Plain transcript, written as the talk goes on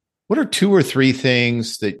What are two or three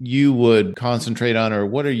things that you would concentrate on, or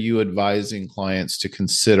what are you advising clients to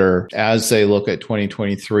consider as they look at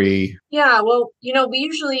 2023? Yeah, well, we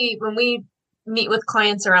usually, when we meet with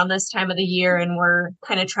clients around this time of the year and we're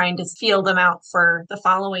kind of trying to feel them out for the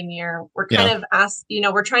following year, we're kind Yeah.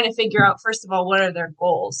 of we're trying to figure out, first of all, what are their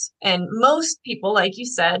goals? And most people, like you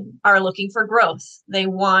said, are looking for growth. They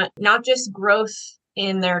want not just growth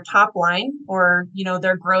in their top line or,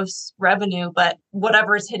 their gross revenue, but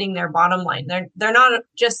whatever is hitting their bottom line. They're not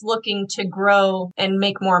just looking to grow and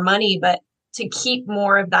make more money, but to keep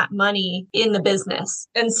more of that money in the business.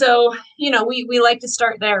 And so, we like to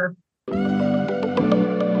start there.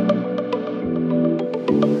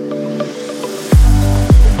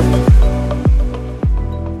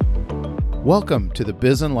 Welcome to the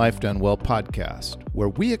Biz and Life Done Well podcast, where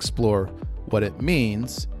we explore what it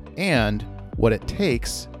means and what it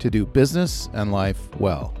takes to do business and life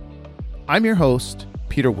well. I'm your host,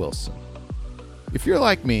 Peter Wilson. If you're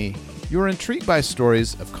like me, you're intrigued by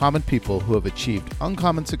stories of common people who have achieved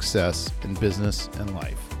uncommon success in business and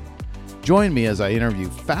life. Join me as I interview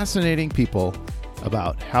fascinating people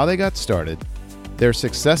about how they got started, their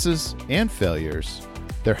successes and failures,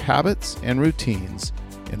 their habits and routines,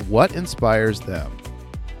 and what inspires them.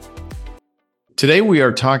 Today, we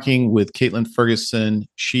are talking with Katlyn Ferguson.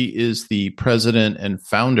 She is the president and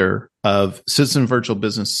founder of Citizen Virtual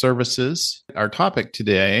Business Services. Our topic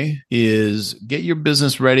today is get your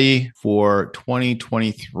business ready for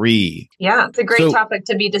 2023. Yeah, it's a great topic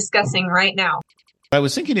to be discussing right now. I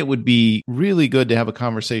was thinking it would be really good to have a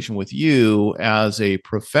conversation with you as a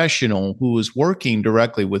professional who is working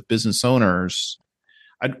directly with business owners.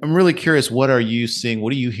 I'm really curious, what are you seeing?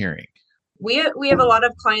 What are you hearing? We have a lot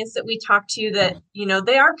of clients that we talk to that,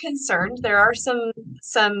 they are concerned. There are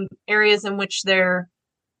some areas in which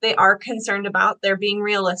they are concerned about. They're being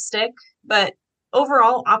realistic, but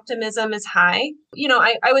overall optimism is high.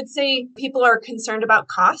 I would say people are concerned about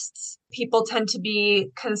costs. People tend to be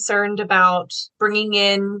concerned about bringing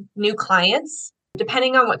in new clients,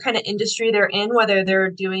 depending on what kind of industry they're in, whether they're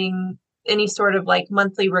doing any sort of like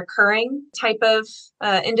monthly recurring type of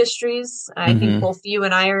industries. I think both you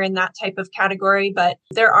and I are in that type of category, but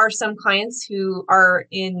there are some clients who are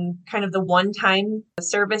in kind of the one-time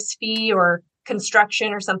service fee or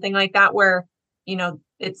construction or something like that, where,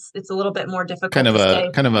 it's a little bit more difficult. Kind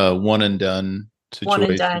of a one and done situation. One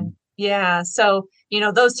and done. Yeah. So,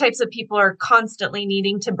 those types of people are constantly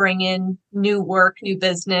needing to bring in new work, new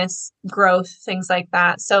business, growth, things like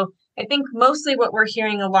that. So I think mostly what we're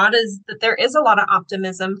hearing a lot is that there is a lot of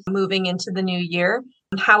optimism moving into the new year.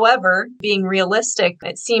 However, being realistic,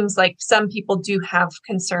 it seems like some people do have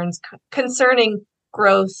concerns concerning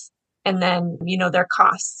growth and then, their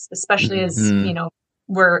costs, especially as,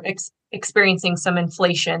 we're experiencing some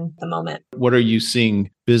inflation at the moment. What are you seeing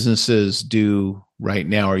businesses do right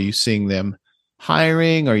now? Are you seeing them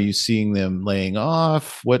hiring? Are you seeing them laying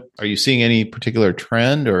off? What are you seeing, any particular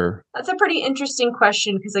trend? Or that's a pretty interesting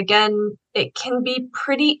question, because again, it can be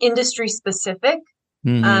pretty industry specific.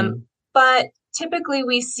 But typically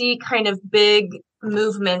we see kind of big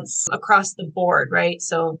movements across the board, right?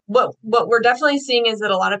 So what we're definitely seeing is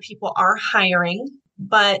that a lot of people are hiring.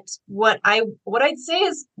 But what I'd say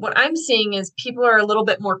is what I'm seeing is people are a little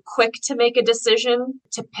bit more quick to make a decision,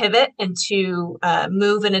 to pivot and to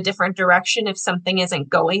move in a different direction if something isn't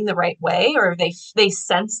going the right way, or they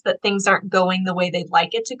sense that things aren't going the way they'd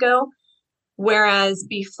like it to go. Whereas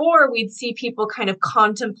before, we'd see people kind of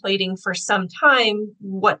contemplating for some time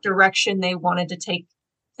what direction they wanted to take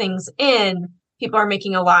things in. People are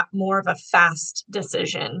making a lot more of a fast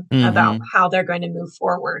decision about how they're going to move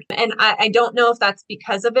forward. And I don't know if that's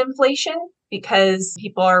because of inflation, because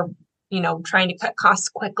people are, trying to cut costs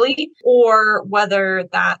quickly, or whether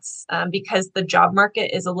that's because the job market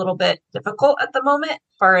is a little bit difficult at the moment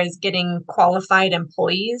as far as getting qualified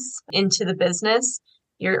employees into the business.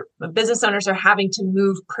 Your business owners are having to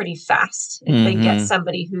move pretty fast if they get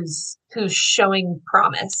somebody who's showing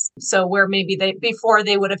promise. So where maybe before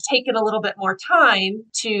they would have taken a little bit more time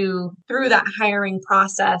through that hiring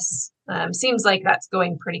process, seems like that's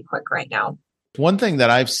going pretty quick right now. One thing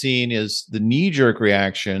that I've seen is the knee-jerk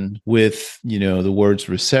reaction with, the words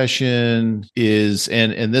recession is,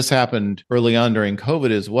 and this happened early on during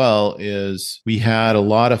COVID as well, is we had a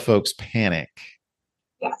lot of folks panic.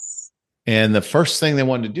 Yes. And the first thing they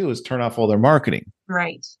wanted to do is turn off all their marketing.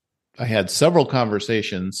 Right. I had several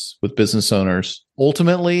conversations with business owners.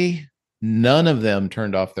 Ultimately, none of them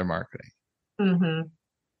turned off their marketing. And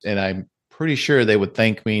I'm pretty sure they would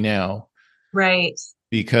thank me now. Right.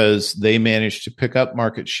 Because they managed to pick up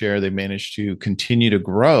market share. They managed to continue to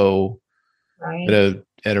grow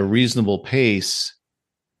at a reasonable pace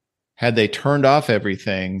had they turned off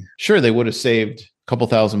everything, sure, they would have saved a couple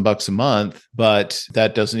 $1,000 a month, but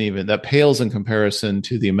that pales in comparison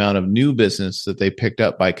to the amount of new business that they picked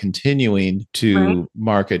up by continuing to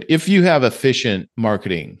market. If you have efficient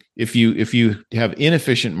marketing, if you have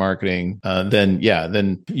inefficient marketing,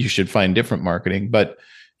 then you should find different marketing. But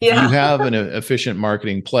if you have an efficient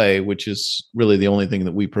marketing play, which is really the only thing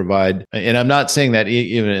that we provide, and I'm not saying that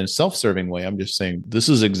even in a self-serving way, I'm just saying this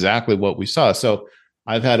is exactly what we saw. So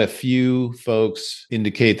I've had a few folks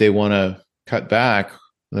indicate they want to cut back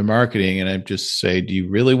their marketing, and I just say, do you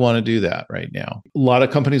really want to do that right now? A lot of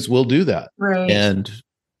companies will do that. Right. And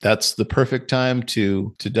that's the perfect time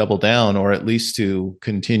to double down, or at least to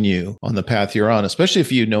continue on the path you're on, especially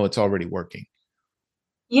if you know it's already working.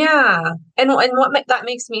 Yeah. And what that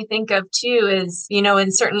makes me think of too is,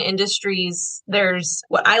 in certain industries, there's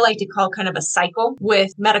what I like to call kind of a cycle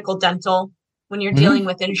with medical, dental. When you're dealing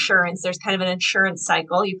with insurance, there's kind of an insurance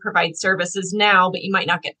cycle. You provide services now, but you might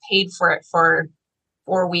not get paid for it for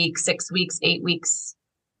 4 weeks, 6 weeks, 8 weeks,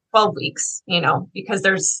 12 weeks, because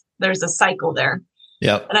there's a cycle there.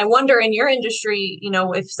 Yeah. And I wonder in your industry,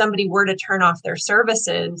 if somebody were to turn off their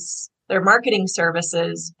services, their marketing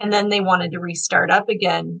services, and then they wanted to restart up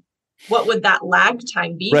again, what would that lag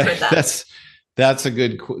time be for them? That's a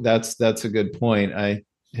good point. I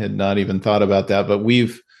had not even thought about that, but we're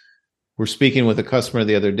speaking with a customer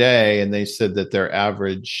the other day, and they said that their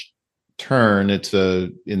average turn, it's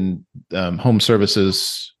in home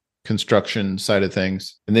services construction side of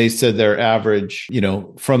things, and they said their average,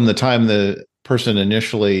 from the time the person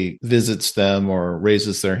initially visits them or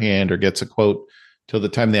raises their hand or gets a quote till the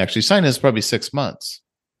time they actually sign is probably 6 months.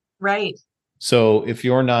 Right. So if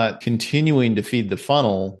you're not continuing to feed the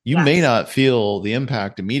funnel, you may not feel the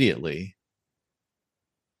impact immediately,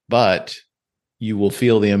 but you will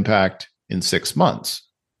feel the impact in 6 months.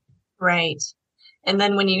 Right. And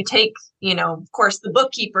then when you take, of course, the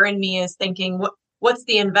bookkeeper in me is thinking, what's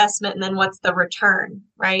the investment and then what's the return,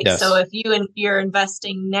 right? Yes. So if you're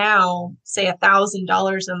investing now, say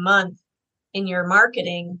 $1,000 a month in your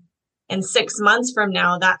marketing, and 6 months from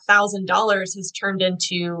now, that $1,000 has turned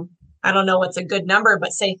into, I don't know what's a good number,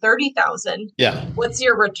 but say 30,000. Yeah. What's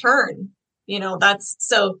your return? Yes,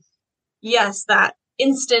 that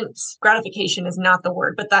instant gratification is not the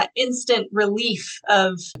word, but that instant relief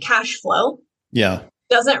of cash flow. Yeah.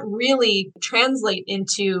 Doesn't really translate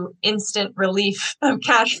into instant relief of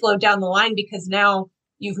cash flow down the line, because now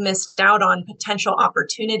you've missed out on potential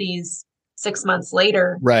opportunities 6 months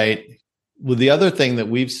later. Right. Well, the other thing that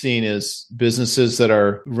we've seen is businesses that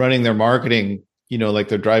are running their marketing, like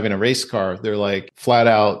they're driving a race car. They're like flat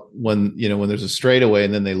out when there's a straightaway,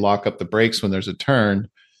 and then they lock up the brakes when there's a turn.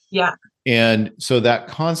 Yeah. And so that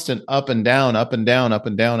constant up and down, up and down, up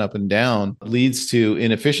and down, up and down leads to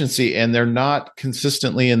inefficiency, and they're not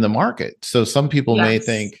consistently in the market. So some people may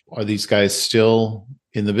think, are these guys still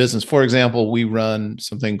in the business? For example, we run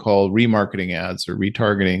something called remarketing ads or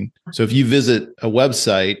retargeting. So if you visit a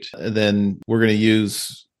website, then we're going to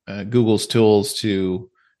use Google's tools to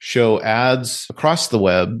show ads across the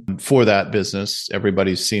web for that business.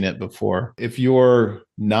 Everybody's seen it before. If you're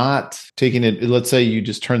not taking it, let's say you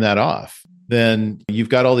just turn that off, then you've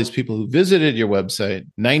got all these people who visited your website.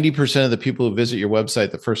 90% of the people who visit your website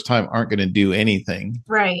the first time aren't going to do anything.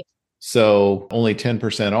 Right. So only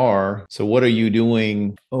 10% are. So what are you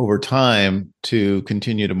doing over time to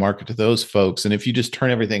continue to market to those folks? And if you just turn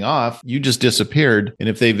everything off, you just disappeared. And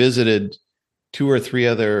if they visited 2 or 3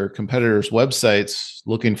 other competitors' websites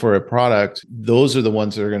looking for a product, those are the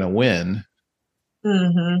ones that are going to win.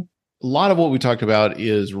 Mm-hmm. A lot of what we talked about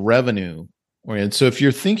is revenue. And so if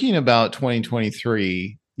you're thinking about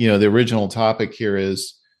 2023, the original topic here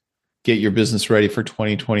is get your business ready for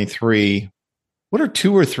 2023. What are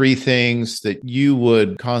 2 or 3 things that you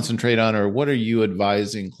would concentrate on, or what are you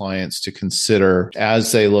advising clients to consider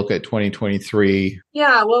as they look at 2023?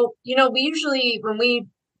 Yeah, well, we usually, when we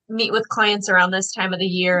meet with clients around this time of the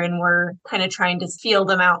year and we're kind of trying to feel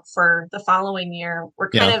them out for the following year, we're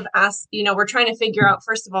kind of we're trying to figure out,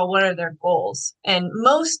 first of all, what are their goals? And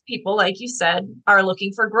most people, like you said, are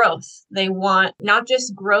looking for growth. They want not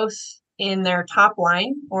just growth in their top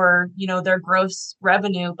line or, their gross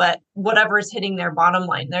revenue, but whatever is hitting their bottom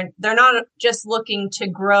line. They're not just looking to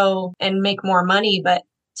grow and make more money, but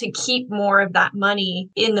to keep more of that money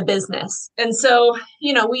in the business. And so,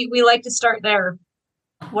 we like to start there.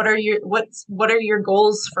 What are your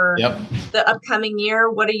goals for Yep. the upcoming year?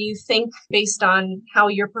 What do you think based on how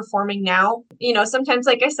you're performing now? Sometimes,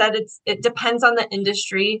 like I said, it depends on the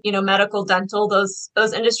industry. Medical, dental,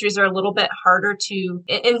 those industries are a little bit harder to,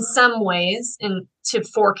 in some ways, to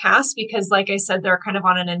forecast because, like I said, they're kind of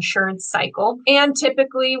on an insurance cycle. And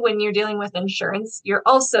typically when you're dealing with insurance, you're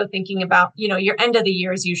also thinking about, your end of the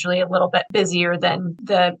year is usually a little bit busier than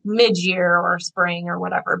the mid-year or spring or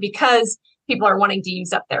whatever, because people are wanting to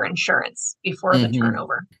use up their insurance before the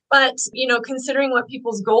turnover. But, considering what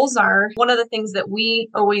people's goals are, one of the things that we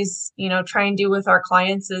always, try and do with our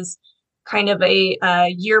clients is kind of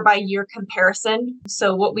a year by year comparison.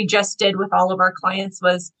 So what we just did with all of our clients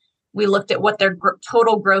was we looked at what their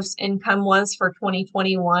total gross income was for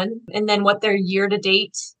 2021, and then what their year to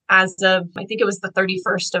date, as of, I think it was the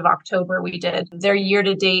 31st of October, we did their year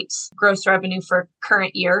to date gross revenue for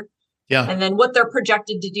current year. Yeah. And then what they're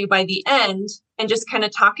projected to do by the end, and just kind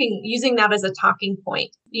of using that as a talking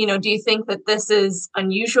point. Do you think that this is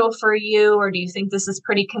unusual for you, or do you think this is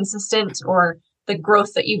pretty consistent, or the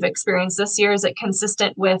growth that you've experienced this year, is it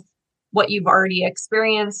consistent with what you've already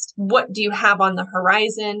experienced? What do you have on the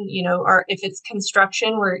horizon? Or if it's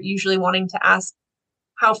construction, we're usually wanting to ask,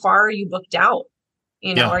 how far are you booked out?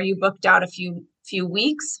 Are you booked out a few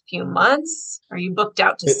weeks, few months? Are you booked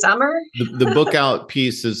out to summer? The book out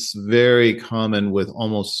piece is very common with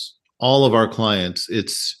almost all of our clients.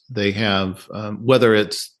 They have, whether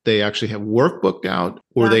it's they actually have work booked out,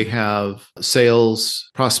 or they have sales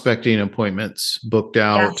prospecting appointments booked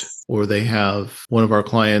out, or they have, one of our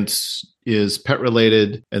clients is pet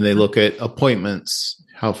related and they look at appointments,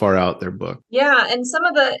 how far out they're booked. Yeah. And some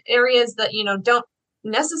of the areas that, don't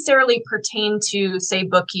necessarily pertain to, say,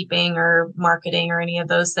 bookkeeping or marketing or any of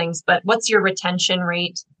those things, but what's your retention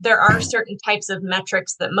rate? There are certain types of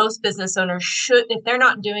metrics that most business owners should, if they're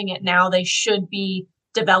not doing it now, they should be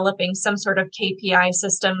developing some sort of KPI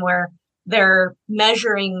system where they're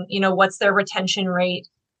measuring, what's their retention rate.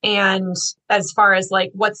 And as far as like,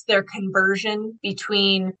 what's their conversion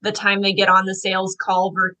between the time they get on the sales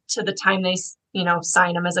call to the time they,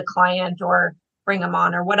 sign them as a client or bring them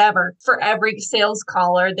on or whatever. For every sales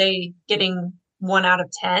call, are they getting 1 out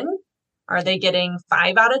of 10? Are they getting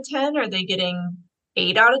 5 out of 10? Are they getting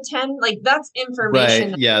 8 out of 10? Like, that's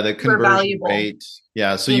information. Right. Yeah. The conversion rate.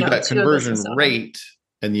 Yeah. So you've got conversion rate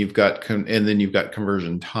and you've got, and then you've got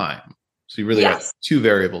conversion time. So you really got two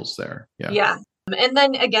variables there. Yeah. Yeah. And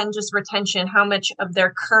then again, just retention, how much of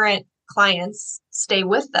their current clients stay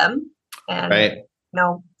with them, and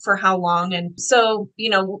for how long. And so,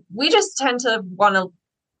 we just tend to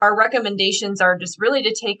our recommendations are just really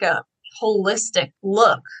to take a holistic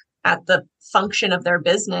look at the function of their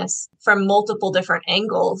business from multiple different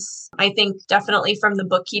angles. I think definitely from the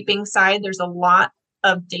bookkeeping side, there's a lot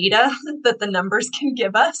of data that the numbers can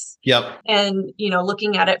give us. Yep. And,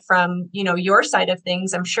 looking at it from, your side of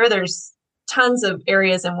things, I'm sure there's tons of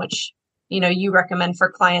areas in which, you recommend for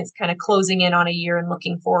clients kind of closing in on a year and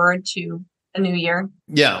looking forward to a new year.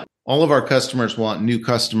 Yeah. All of our customers want new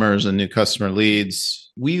customers and new customer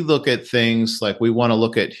leads. We look at things like, we want to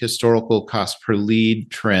look at historical cost per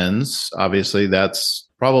lead trends. Obviously, that's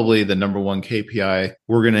probably the number one KPI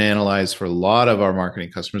we're going to analyze for a lot of our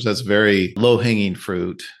marketing customers. That's very low hanging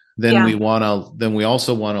fruit. Then we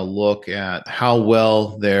also want to look at how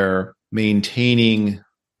well they're maintaining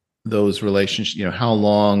those relationships, how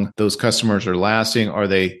long those customers are lasting. Are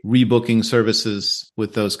they rebooking services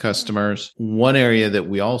with those customers? One area that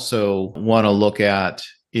we also want to look at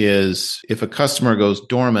is, if a customer goes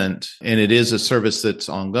dormant and it is a service that's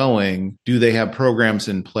ongoing, do they have programs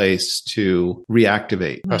in place to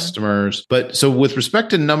reactivate customers? But so with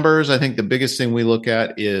respect to numbers, I think the biggest thing we look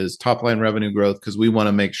at is top line revenue growth, because we want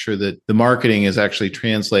to make sure that the marketing is actually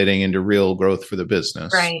translating into real growth for the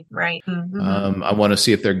business. Right. Mm-hmm. I want to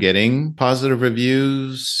see if they're getting positive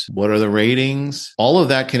reviews. What are the ratings? All of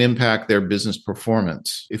that can impact their business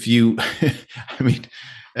performance. If you,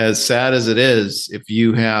 as sad as it is, if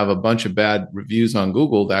you have a bunch of bad reviews on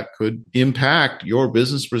Google, that could impact your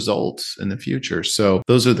business results in the future. So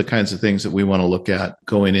those are the kinds of things that we want to look at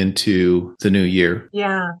going into the new year.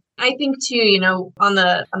 Yeah. I think too, on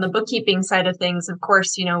the bookkeeping side of things, of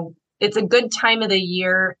course, it's a good time of the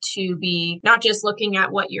year to be not just looking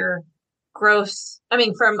at what your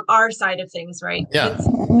from our side of things, right? Yeah.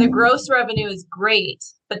 The gross revenue is great,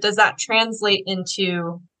 but does that translate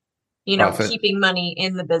into profit. Keeping money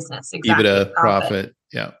in the business? Exactly. EBITDA, profit.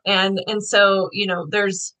 Yeah. And so,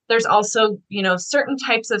 there's also, certain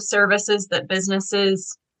types of services that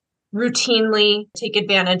businesses routinely take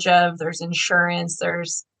advantage of. There's insurance,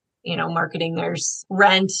 there's, marketing, there's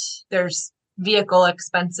rent, there's vehicle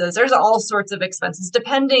expenses. There's all sorts of expenses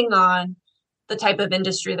depending on the type of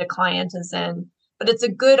industry the client is in. But it's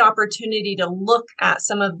a good opportunity to look at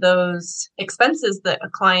some of those expenses that a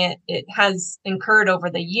client it has incurred over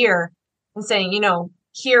the year and saying,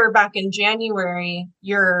 here back in January,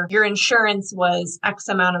 your insurance was X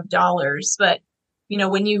amount of dollars. But,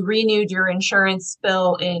 when you renewed your insurance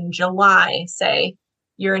bill in July, say,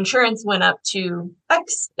 your insurance went up to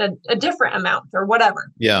X, a different amount or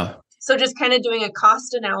whatever. Yeah. So just kind of doing a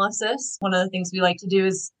cost analysis. One of the things we like to do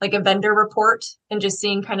is like a vendor report and just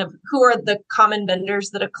seeing kind of who are the common vendors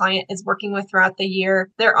that a client is working with throughout the year.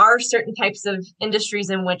 There are certain types of industries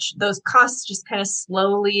in which those costs just kind of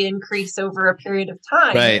slowly increase over a period of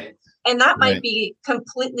time. Right. And that might be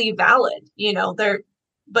completely valid,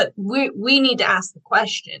 but we need to ask the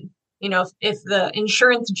question, if the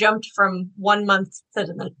insurance jumped from 1 month to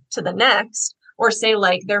the next, or say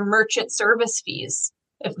like their merchant service fees,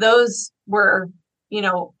 if those were,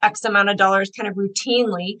 X amount of dollars kind of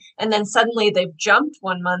routinely, and then suddenly they've jumped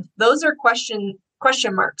 1 month, those are question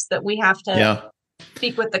marks that we have to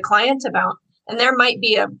speak with the client about. And there might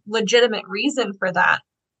be a legitimate reason for that,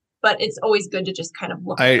 but it's always good to just kind of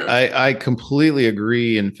look at those. I completely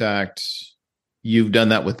agree. In fact, you've done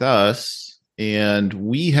that with us. And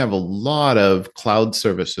we have a lot of cloud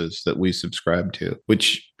services that we subscribe to,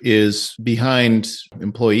 which is behind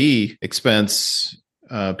employee expense,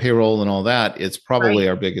 payroll and all that. It's probably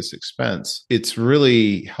our biggest expense. It's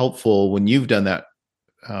really helpful when you've done that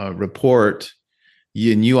report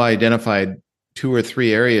and you identified 2 or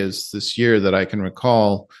 3 areas this year that I can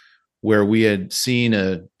recall where we had seen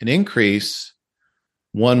an increase.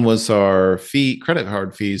 One was our credit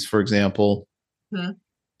card fees, for example. Mm-hmm.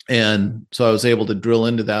 And so I was able to drill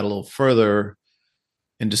into that a little further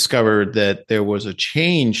and discovered that there was a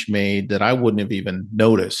change made that I wouldn't have even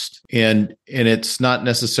noticed. And it's not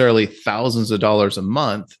necessarily thousands of dollars a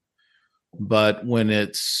month, but when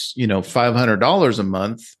it's, $500 a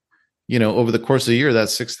month, over the course of the year,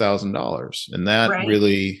 that's $6,000. And that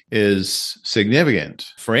really is significant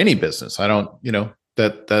for any business. I don't,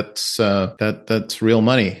 that's real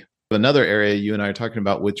money. Another area you and I are talking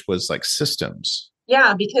about, which was like systems.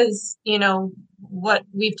 Yeah, because, what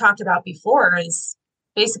we've talked about before is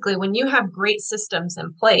basically when you have great systems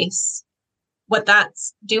in place, what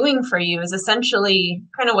that's doing for you is essentially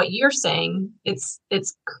kind of what you're saying. It's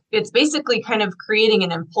basically kind of creating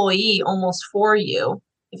an employee almost for you.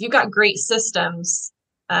 If you've got great systems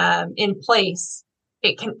in place,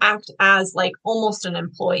 it can act as like almost an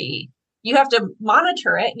employee. You have to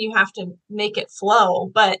monitor it and you have to make it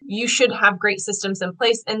flow, but you should have great systems in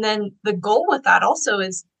place. And then the goal with that also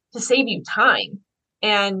is to save you time.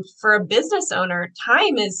 And for a business owner,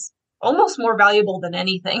 time is almost more valuable than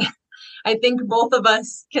anything. I think both of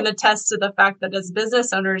us can attest to the fact that as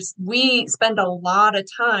business owners, we spend a lot of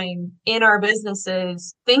time in our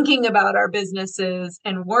businesses, thinking about our businesses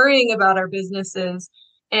and worrying about our businesses.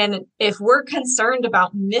 And if we're concerned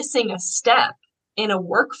about missing a step in a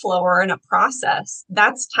workflow or in a process,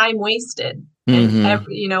 that's time wasted. Mm-hmm. And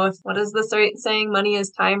what is the saying? Money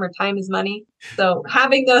is time, or time is money. So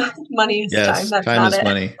having the money is time. That's time not is it.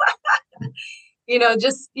 Money.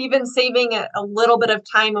 Just even saving a little bit of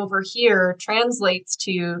time over here translates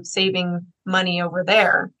to saving money over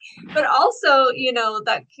there. But also,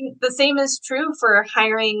 the same is true for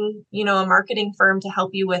hiring, a marketing firm to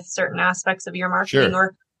help you with certain aspects of your marketing,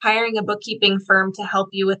 or hiring a bookkeeping firm to help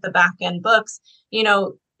you with the back end books.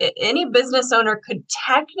 Any business owner could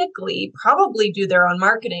technically probably do their own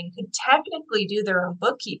marketing, could technically do their own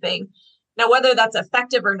bookkeeping. Now, whether that's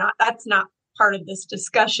effective or not, that's not part of this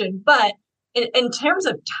discussion. But in terms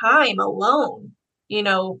of time alone,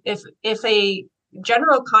 if a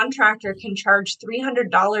general contractor can charge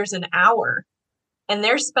 $300 an hour and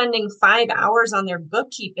they're spending 5 hours on their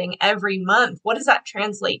bookkeeping every month, what does that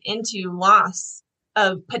translate into loss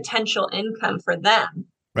of potential income for them?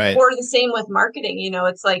 Right. Or the same with marketing.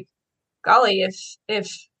 It's like, golly,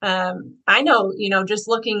 if I know, just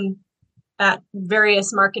looking at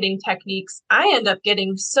various marketing techniques, I end up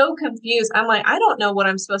getting so confused. I'm like, I don't know what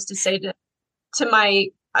I'm supposed to say to my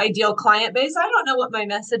ideal client base. I don't know what my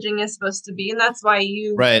messaging is supposed to be. And that's why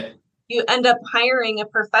you end up hiring a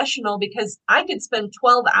professional, because I could spend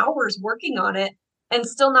 12 hours working on it and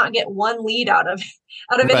still not get one lead out of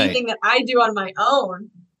anything that I do on my own.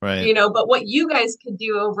 Right. But what you guys could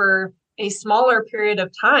do over a smaller period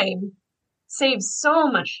of time saves so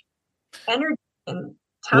much energy and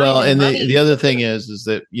time. Well, and money. the other thing is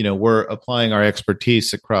that, we're applying our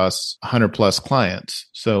expertise across 100 plus clients.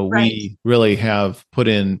 So we really have put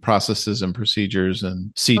in processes and procedures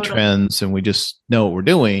and see trends, and we just know what we're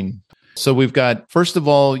doing. So we've got, first of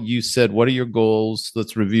all, you said, what are your goals?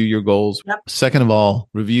 Let's review your goals. Yep. Second of all,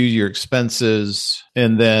 review your expenses.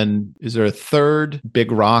 And then is there a third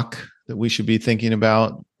big rock that we should be thinking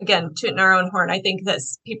about? Again, tooting our own horn. I think that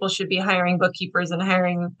people should be hiring bookkeepers and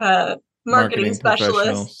hiring marketing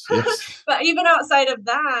specialists. Yes. But even outside of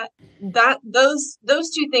that, those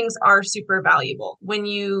two things are super valuable. When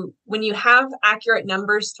you have accurate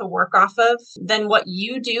numbers to work off of, then what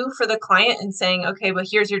you do for the client and saying, okay, well,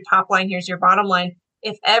 here's your top line, here's your bottom line.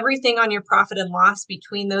 If everything on your profit and loss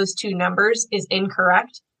between those two numbers is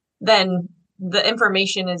incorrect, then the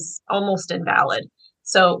information is almost invalid.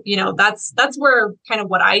 So, that's where kind of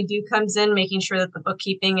what I do comes in, making sure that the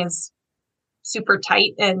bookkeeping is super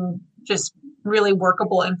tight and just really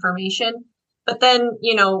workable information. But then,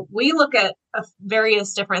 we look at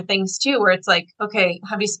various different things too, where it's like, okay,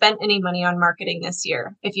 have you spent any money on marketing this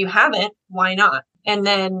year? If you haven't, why not? And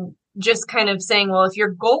then just kind of saying, well, if your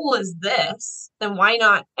goal is this, then why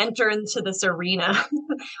not enter into this arena?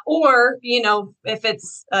 Or, if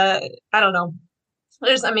it's, I don't know,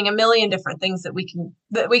 there's, a million different things that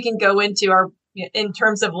we can go into in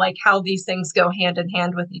terms of like how these things go hand in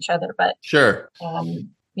hand with each other. But sure.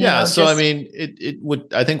 Yeah. So, it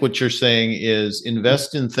would, I think what you're saying is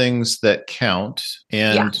invest in things that count.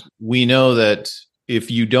 And we know that if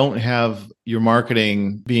you don't have your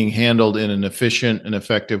marketing being handled in an efficient and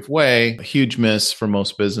effective way, a huge miss for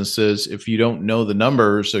most businesses. If you don't know the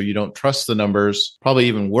numbers or you don't trust the numbers, probably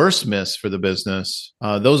even worse miss for the business.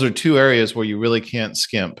 Those are two areas where you really can't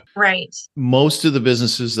skimp. Right. Most of the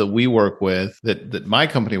businesses that we work with, that my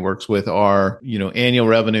company works with, are, annual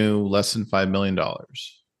revenue less than $5 million.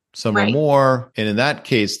 Some are more. And in that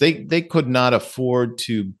case, they could not afford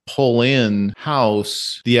to pull in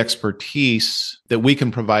house the expertise that we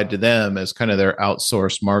can provide to them as kind of their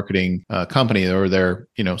outsourced marketing company, or their,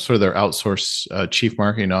 sort of their outsourced chief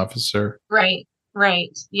marketing officer. Right.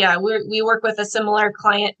 Yeah. We work with a similar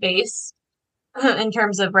client base in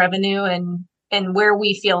terms of revenue and where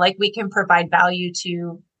we feel like we can provide value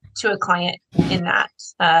to a client in that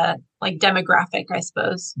like demographic, I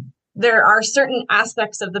suppose. There are certain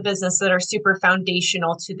aspects of the business that are super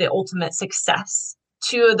foundational to the ultimate success.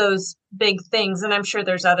 Two of those big things, and I'm sure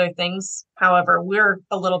there's other things. However, we're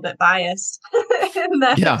a little bit biased in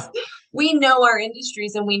that we know our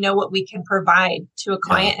industries and we know what we can provide to a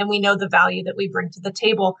client, and we know the value that we bring to the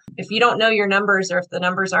table. If you don't know your numbers, or if the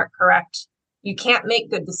numbers aren't correct, you can't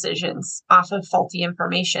make good decisions off of faulty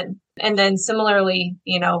information. And then similarly,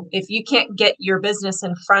 if you can't get your business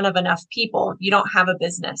in front of enough people, you don't have a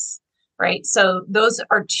business, right? So those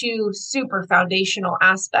are two super foundational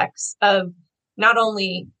aspects of not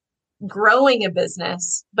only growing a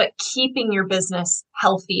business, but keeping your business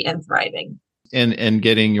healthy and thriving. And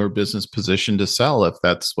getting your business positioned to sell if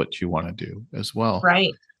that's what you want to do as well.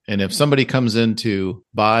 Right. And if somebody comes in to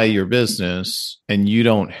buy your business and you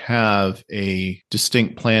don't have a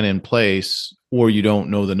distinct plan in place, or you don't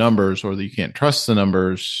know the numbers, or that you can't trust the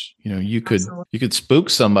numbers, you could spook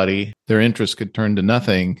somebody. Their interest could turn to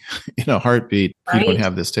nothing in a heartbeat if you don't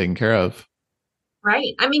have this taken care of.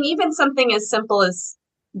 Right. Even something as simple as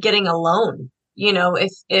getting a loan.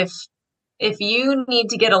 If you need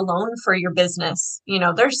to get a loan for your business,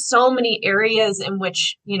 there's so many areas in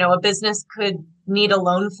which, a business could need a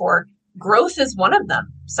loan for. Growth is one of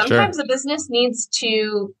them. Sometimes a business needs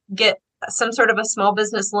to get some sort of a small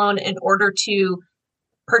business loan in order to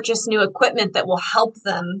purchase new equipment that will help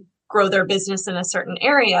them grow their business in a certain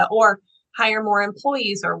area, or hire more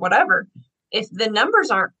employees, or whatever. If the numbers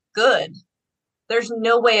aren't good, there's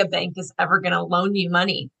no way a bank is ever going to loan you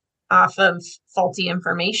money off of faulty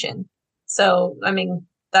information. So,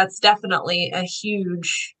 that's definitely a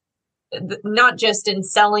huge, not just in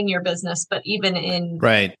selling your business, but even in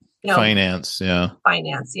finance.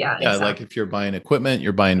 Finance. Yeah. Exactly. Like if you're buying equipment,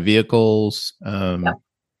 you're buying vehicles. I've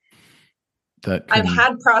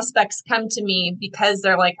had prospects come to me because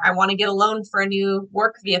they're like, I want to get a loan for a new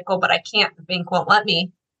work vehicle, but I can't. The bank won't let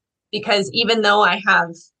me, because even though I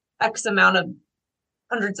have X amount of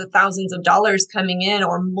hundreds of thousands of dollars coming in,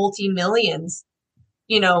 or multi-millions,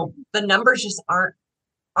 the numbers just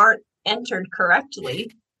aren't entered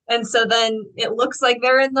correctly. And so then it looks like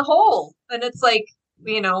they're in the hole. And it's like,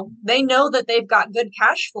 they know that they've got good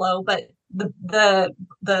cash flow, but the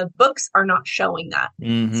books are not showing that.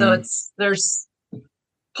 Mm-hmm. So there's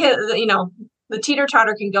the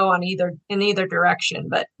teeter-totter can go in either direction,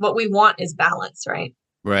 but what we want is balance, right?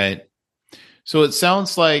 Right. So it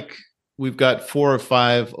sounds like we've got 4 or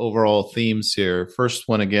 5 overall themes here. First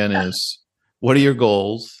one again is, what are your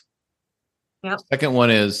goals? Yep. Second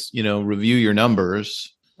one is, review your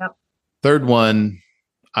numbers. Yep. Third one,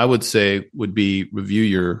 I would say, would be review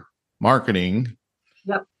your marketing.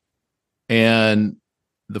 Yep. And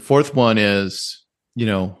the fourth one is,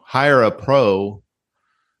 hire a pro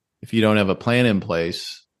if you don't have a plan in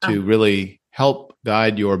place to really help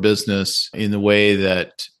guide your business in the way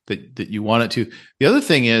that you want it to. The other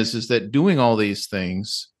thing is that doing all these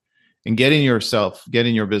things and getting your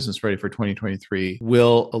business ready for 2023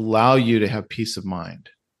 will allow you to have peace of mind.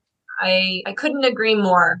 I couldn't agree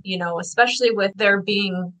more, especially with there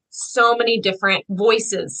being so many different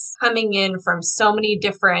voices coming in from so many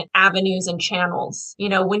different avenues and channels.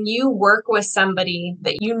 When you work with somebody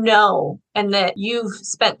that and that you've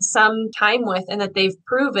spent some time with and that they've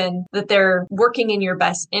proven that they're working in your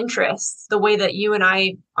best interests, the way that you and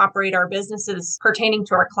I operate our businesses pertaining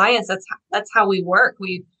to our clients, that's how we work.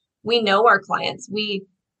 We know our clients. We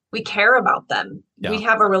care about them. Yeah. We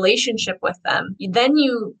have a relationship with them. Then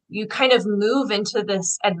you kind of move into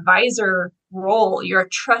this advisor role. You're a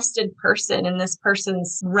trusted person in this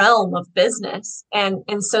person's realm of business. And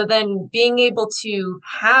so then being able to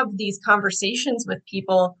have these conversations with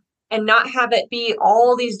people and not have it be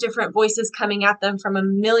all these different voices coming at them from a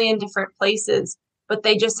million different places, but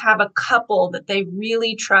they just have a couple that they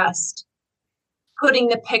really trust, putting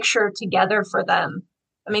the picture together for them.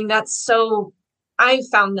 I mean, I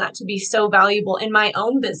found that to be so valuable in my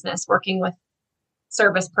own business, working with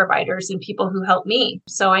service providers and people who help me.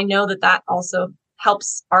 So I know that also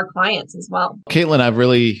helps our clients as well. Katlyn, I've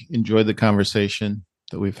really enjoyed the conversation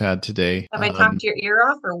that we've had today. Have I talked your ear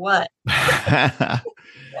off or what?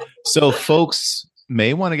 So folks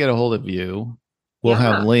may want to get a hold of you. We'll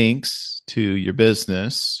have links to your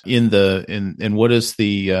business in what is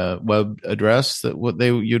the web address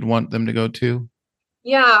you'd want them to go to?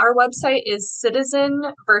 Yeah, our website is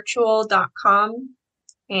citizenvirtual.com.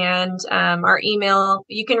 And our email,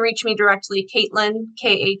 you can reach me directly, Katlyn,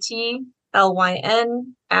 Katlyn,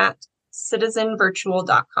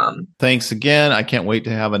 @citizenvirtual.com. Thanks again. I can't wait to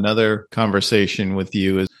have another conversation with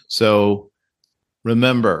you. So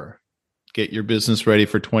remember, get your business ready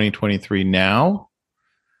for 2023 now.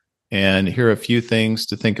 And here are a few things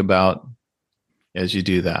to think about as you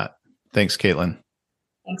do that. Thanks, Katlyn.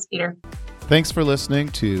 Thanks, Peter. Thanks for listening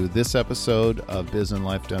to this episode of Biz and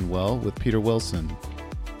Life Done Well with Peter Wilson.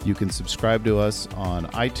 You can subscribe to us on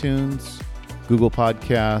iTunes, Google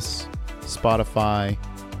Podcasts, Spotify,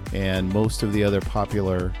 and most of the other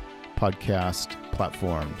popular podcast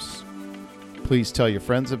platforms. Please tell your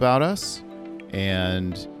friends about us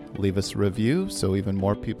and leave us a review so even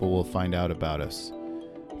more people will find out about us.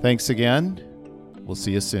 Thanks again. We'll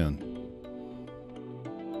see you soon.